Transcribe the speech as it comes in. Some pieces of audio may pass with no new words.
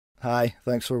Hi,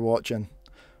 thanks for watching.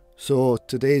 So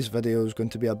today's video is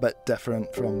going to be a bit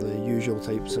different from the usual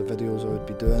types of videos I would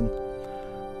be doing.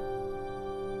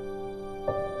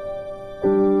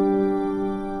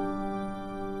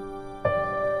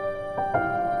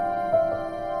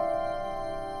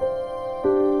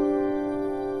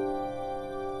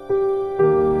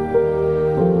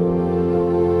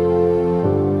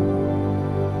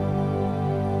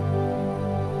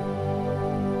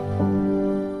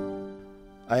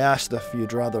 I asked if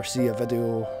you'd rather see a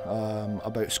video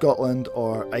about Scotland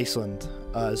or Iceland,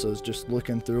 as I was just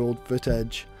looking through old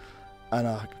footage and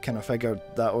I kind of figured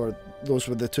those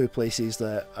were the two places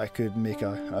that I could make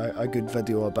a good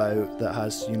video about that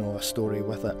has, you know, a story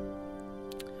with it.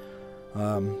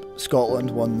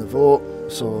 Scotland won the vote,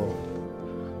 so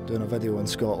doing a video in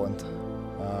Scotland.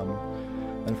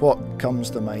 And what comes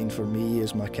to mind for me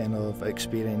is my kind of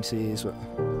experiences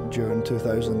during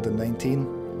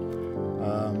 2019.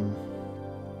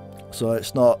 So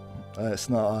it's not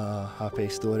a happy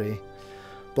story,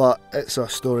 but it's a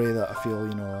story that I feel,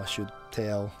 you know, I should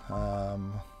tell.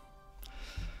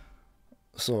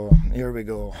 So here we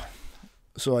go.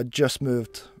 So I just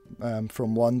moved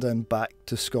from London back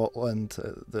to Scotland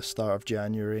at the start of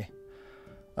January,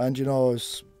 and you know, I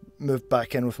was moved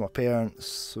back in with my parents,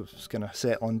 so I was kind of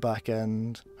settling back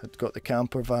in, had got the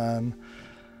camper van.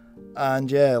 And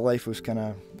yeah, life was good.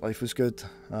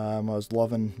 I was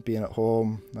loving being at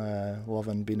home,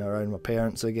 loving being around my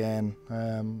parents again.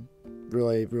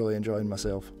 Really enjoying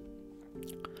myself.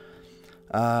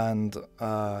 And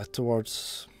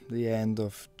towards the end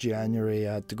of January,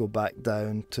 I had to go back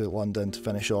down to London to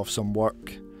finish off some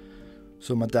work.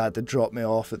 So my dad had dropped me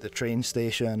off at the train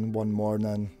station one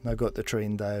morning. I got the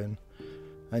train down,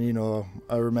 and you know,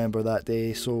 I remember that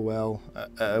day so well.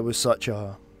 It was such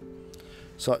a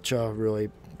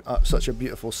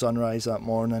beautiful sunrise that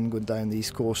morning, going down the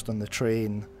east coast on the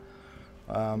train.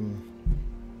 I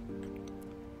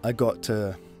got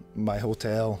to my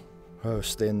hotel. I was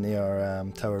staying near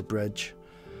Tower Bridge,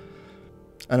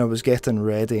 and I was getting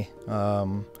ready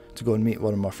to go and meet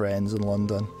one of my friends in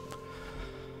London,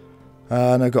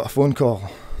 and I got a phone call,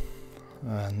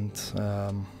 and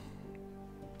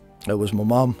it was my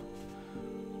mum,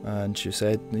 and she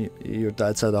said, "Your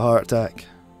dad's had a heart attack."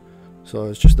 So I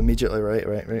was just immediately right.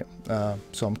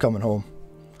 So I'm coming home,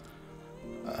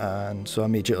 and so I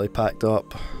immediately packed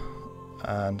up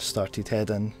and started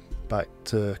heading back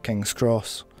to King's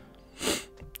Cross.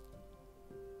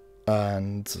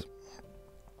 And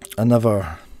I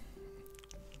never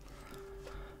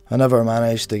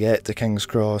managed to get to King's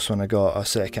Cross when I got a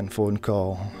second phone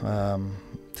call,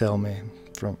 telling me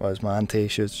from it was my auntie.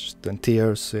 She was just in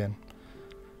tears, saying,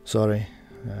 "Sorry,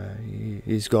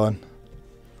 he's gone."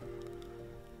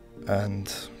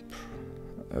 And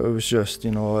it was just, you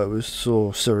know, it was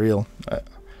so surreal. It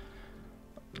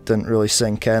didn't really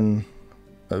sink in.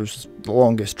 It was the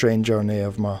longest train journey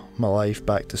of my life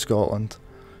back to Scotland.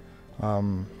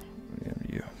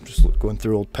 You just going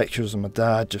through old pictures of my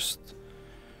dad, just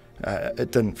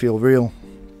it didn't feel real.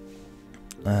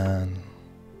 And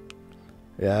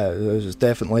yeah, it was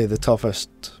definitely the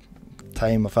toughest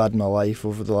time I've had in my life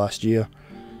over the last year.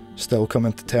 Still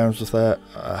coming to terms with it.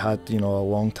 I had, you know, a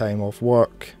long time off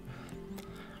work,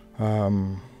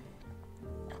 but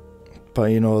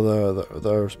you know,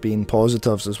 there's been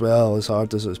positives as well, as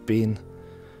hard as it's been,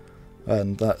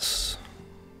 and that's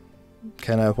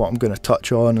kind of what I'm going to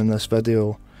touch on in this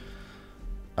video,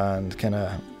 and kind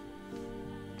of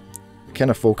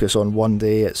focus on one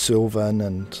day at Suilven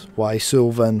and why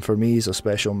Suilven for me is a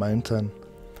special mountain.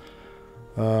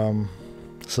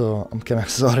 So I'm kind of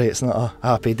sorry it's not a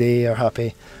happy day or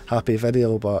happy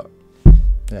video, but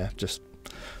yeah, just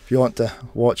if you want to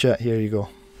watch it, here you go.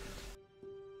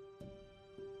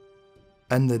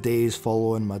 In the days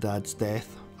following my dad's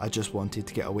death, I just wanted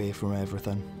to get away from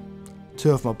everything.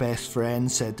 Two of my best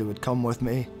friends said they would come with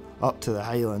me up to the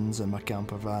Highlands in my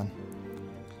camper van.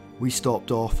 We stopped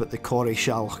off at the Corrie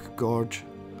Gorge,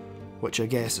 which I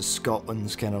guess is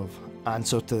Scotland's kind of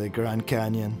answer to the Grand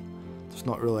Canyon. There's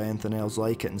not really anything else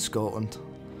like it in Scotland.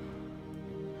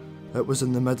 It was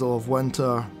in the middle of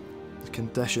winter, the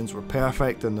conditions were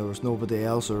perfect and there was nobody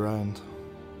else around.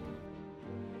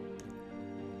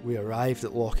 We arrived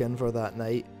at Lochinver that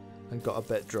night and got a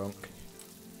bit drunk.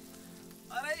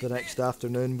 The next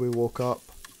afternoon we woke up,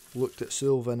 looked at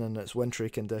Suilven in its wintry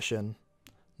condition.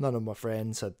 None of my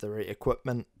friends had the right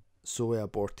equipment, so we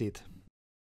aborted.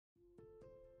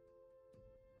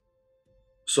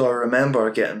 So I remember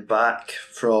getting back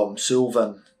from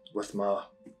Suilven with my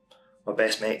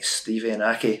best mates Stevie and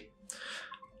Aki,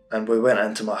 and we went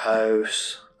into my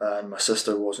house and my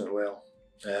sister wasn't well.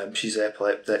 She's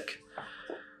epileptic.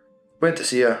 Went to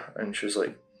see her, and she was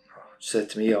like, said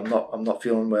to me, I'm not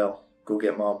feeling well, go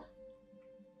get mum.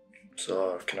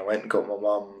 So I kind of went and got my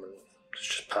mum, and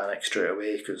just panicked straight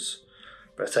away, because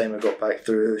by the time I got back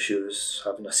through, she was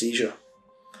having a seizure.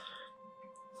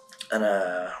 And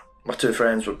my two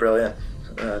friends were brilliant.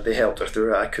 They helped her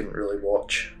through it. I couldn't really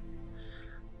watch.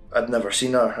 I'd never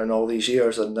seen her in all these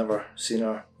years. I'd never seen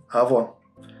her have one.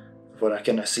 When I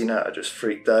kind of seen it, I just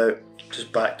freaked out,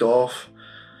 just backed off.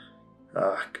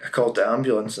 I called the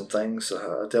ambulance and things.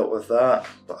 I dealt with that,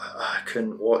 but I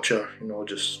couldn't watch her, you know,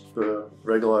 just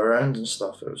wriggle around and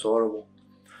stuff. It was horrible.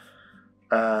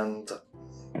 And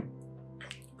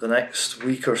the next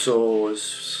week or so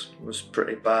was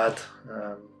pretty bad.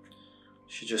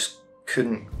 She just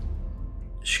couldn't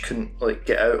like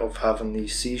get out of having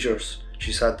these seizures.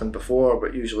 She's had them before,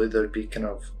 but usually there'd be kind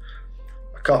of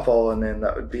a couple and then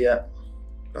that would be it.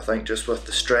 I think just with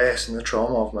the stress and the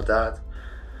trauma of my dad,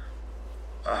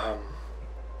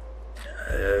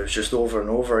 it was just over and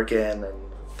over again,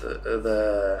 and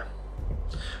the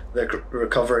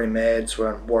recovery meds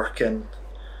weren't working,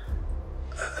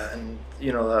 and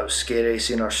you know, that was scary,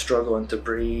 seeing her struggling to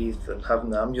breathe and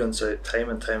having the ambulance out time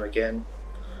and time again,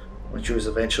 when she was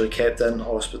eventually kept in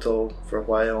hospital for a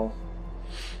while,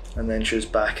 and then she was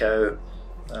back out.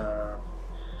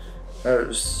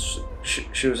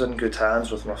 She was in good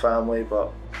hands with my family,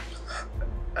 but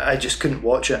I just couldn't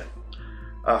watch it.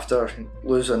 After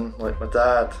losing like my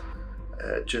dad,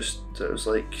 it was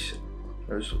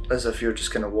as if you're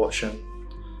just kind of watching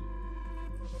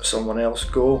someone else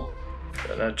go,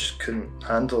 and I just couldn't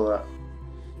handle that.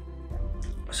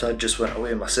 So I just went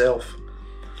away myself.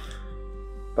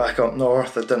 Back up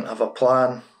north, I didn't have a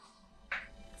plan.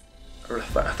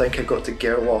 I think I got to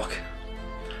Gerlock,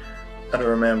 and I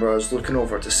remember I was looking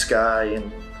over to Skye,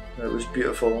 and it was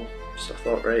beautiful, so I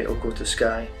thought, right, I'll go to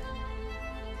Skye.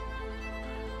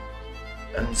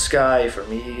 And Skye for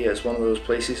me is one of those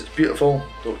places, it's beautiful,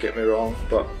 don't get me wrong,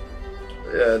 but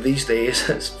these days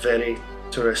it's very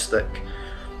touristic.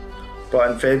 But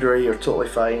in February you're totally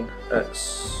fine. It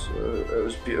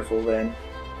was beautiful then.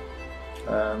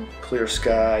 Clear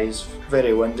skies,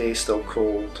 very windy, still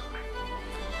cold.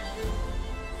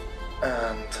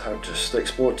 And I just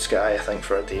explored Skye, I think,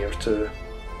 for a day or two.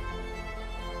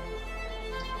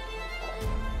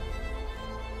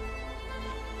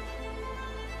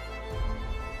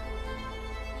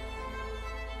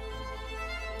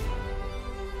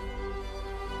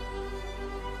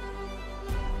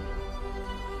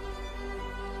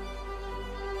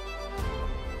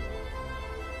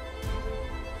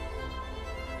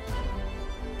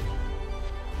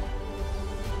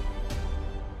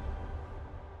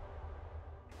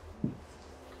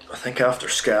 I think after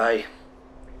Skye,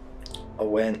 I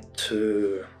went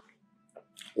to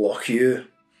Loch Ewe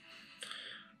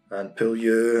and Pool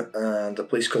Ewe and a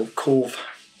place called Cove.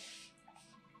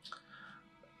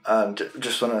 And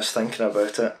just when I was thinking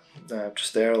about it,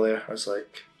 just earlier, I was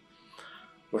like,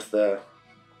 with the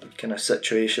kind of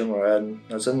situation we're in,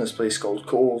 I was in this place called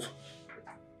Cove.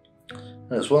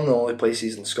 And it's one of the only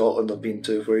places in Scotland I've been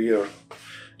to where you're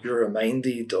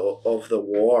reminded of the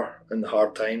war and the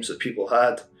hard times that people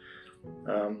had.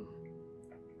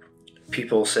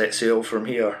 People set sail from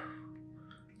here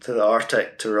to the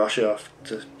Arctic, to Russia,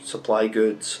 to supply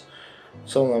goods.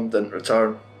 Some of them didn't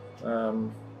return.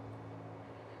 And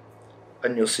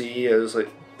you'll see it was like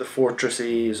the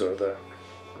fortresses or the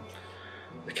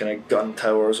kind of gun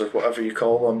towers or whatever you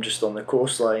call them just on the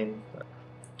coastline.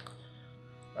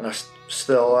 And I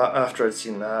still, after I'd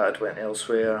seen that, I'd went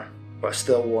elsewhere, but I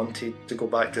still wanted to go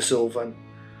back to Suilven.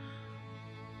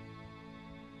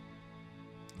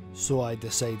 So I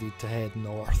decided to head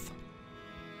north.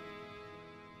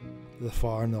 The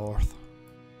far north.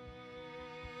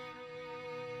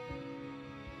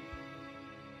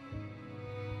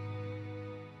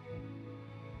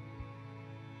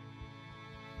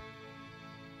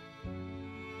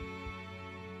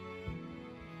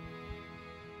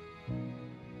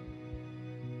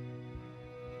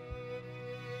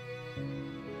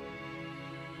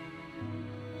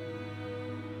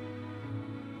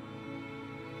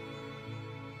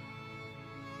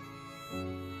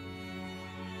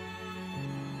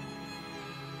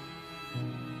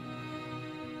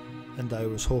 And I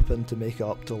was hoping to make it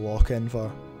up to Loch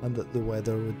Inver and that the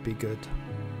weather would be good.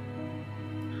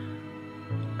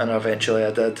 And eventually I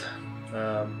did.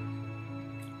 I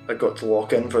got to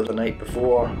Loch Inver the night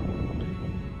before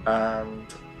and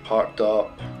parked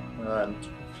up and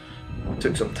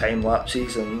took some time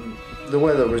lapses, and the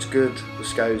weather was good, the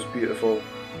sky was beautiful,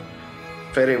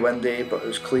 very windy but it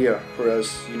was clear,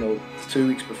 whereas, you know, 2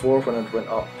 weeks before when I went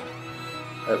up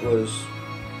it was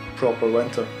proper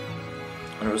winter,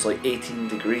 and it was like 18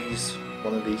 degrees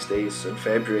one of these days in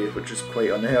February, which is quite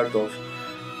unheard of.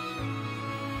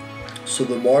 So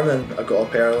the morning I got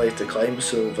up early to climb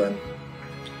Suilven.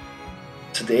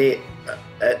 Today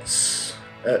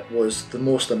it was the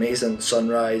most amazing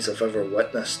sunrise I've ever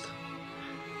witnessed,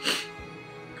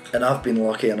 and I've been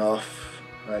lucky enough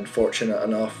and fortunate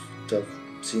enough to have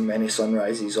seen many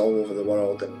sunrises all over the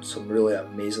world in some really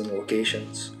amazing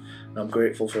locations, and I'm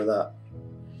grateful for that.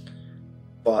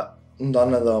 But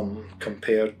none of them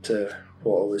compared to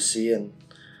what I was seeing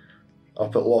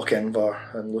up at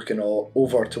Lochinvar and looking all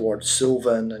over towards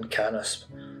Suilven and Canis.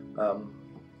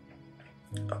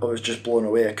 I was just blown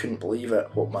away. I couldn't believe it,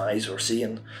 what my eyes were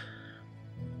seeing.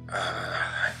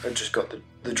 I just got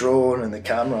the drone and the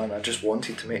camera, and I just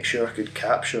wanted to make sure I could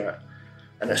capture it.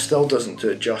 And it still doesn't do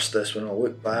it justice when I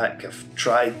look back. I've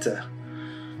tried to.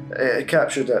 It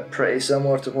captured it pretty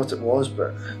similar to what it was,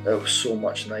 but it was so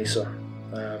much nicer.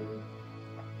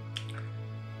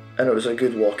 And it was a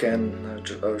good walk in.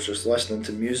 I was just listening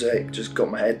to music, just got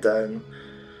my head down,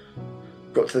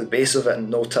 got to the base of it in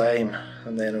no time,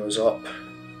 and then it was up.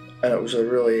 And it was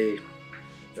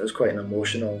quite an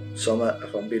emotional summit,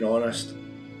 if I'm being honest.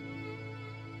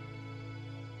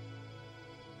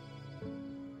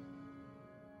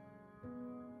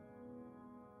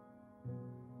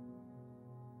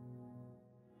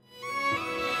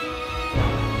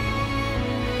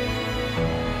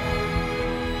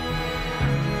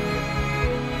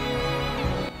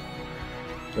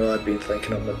 You know, I'd been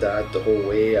thinking of my dad the whole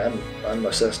way, and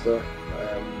my sister.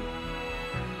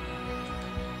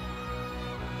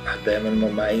 I had them in my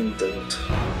mind, and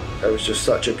it was just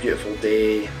such a beautiful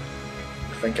day.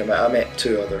 I think I met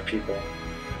two other people,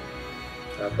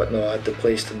 but no, I had the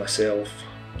place to myself,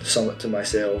 the summit to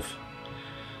myself.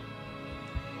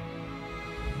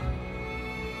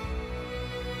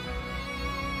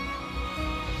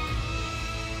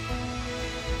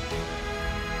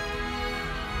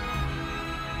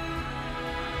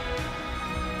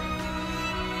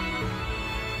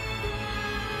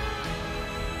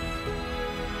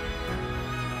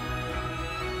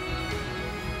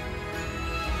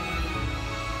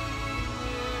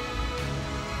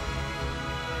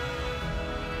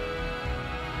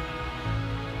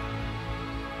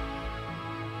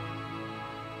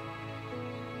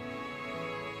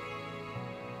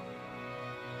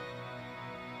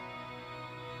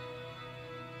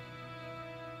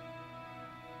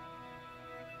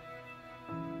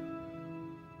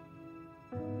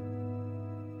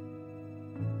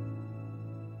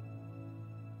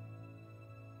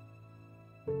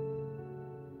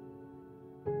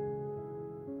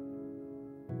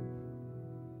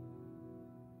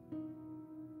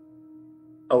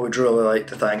 I would really like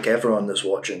to thank everyone that's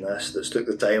watching this, that's took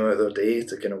the time out of their day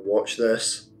to kind of watch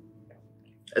this.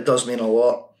 It does mean a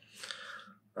lot.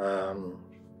 I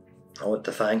want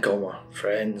to thank all my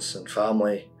friends and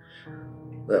family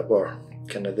that were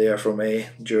kind of there for me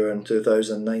during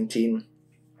 2019,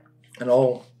 and to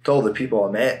all the people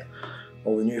I met,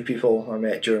 all the new people I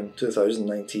met during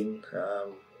 2019.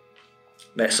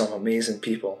 Met some amazing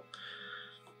people.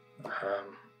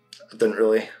 I didn't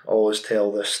really always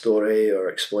tell this story or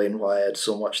explain why I had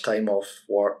so much time off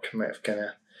work. I might have kind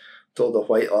of told a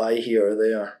white lie here or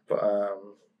there, but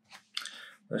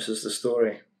this is the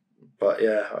story. But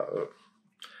yeah,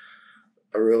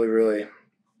 a really, really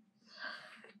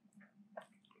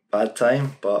bad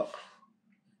time, but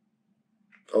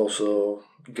also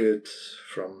good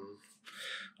from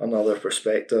another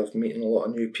perspective, meeting a lot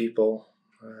of new people.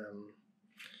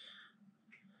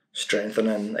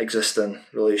 Strengthening existing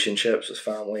relationships with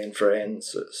family and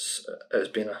friends. It's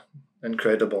been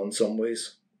incredible in some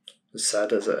ways, as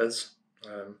sad as it is.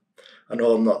 I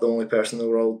know I'm not the only person in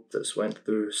the world that's went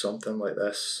through something like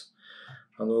this.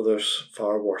 I know there's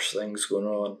far worse things going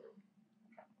on,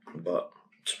 but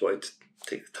just wanted to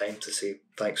take the time to say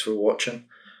thanks for watching.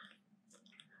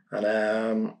 And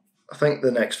I think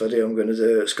the next video I'm going to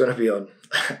do, it's going to be on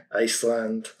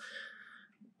Iceland.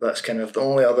 That's kind of the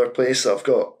only other place that I've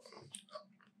got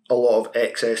a lot of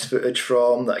excess footage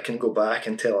from, that I can go back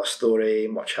and tell a story,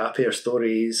 much happier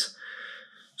stories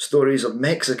of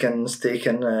Mexicans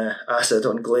taking acid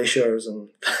on glaciers and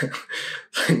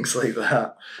things like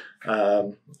that.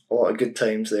 A lot of good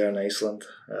times there in Iceland.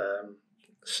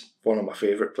 It's one of my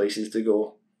favourite places to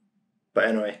go. But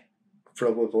anyway,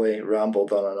 probably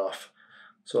rambled on enough.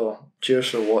 So cheers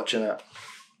for watching it.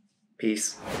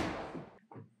 Peace.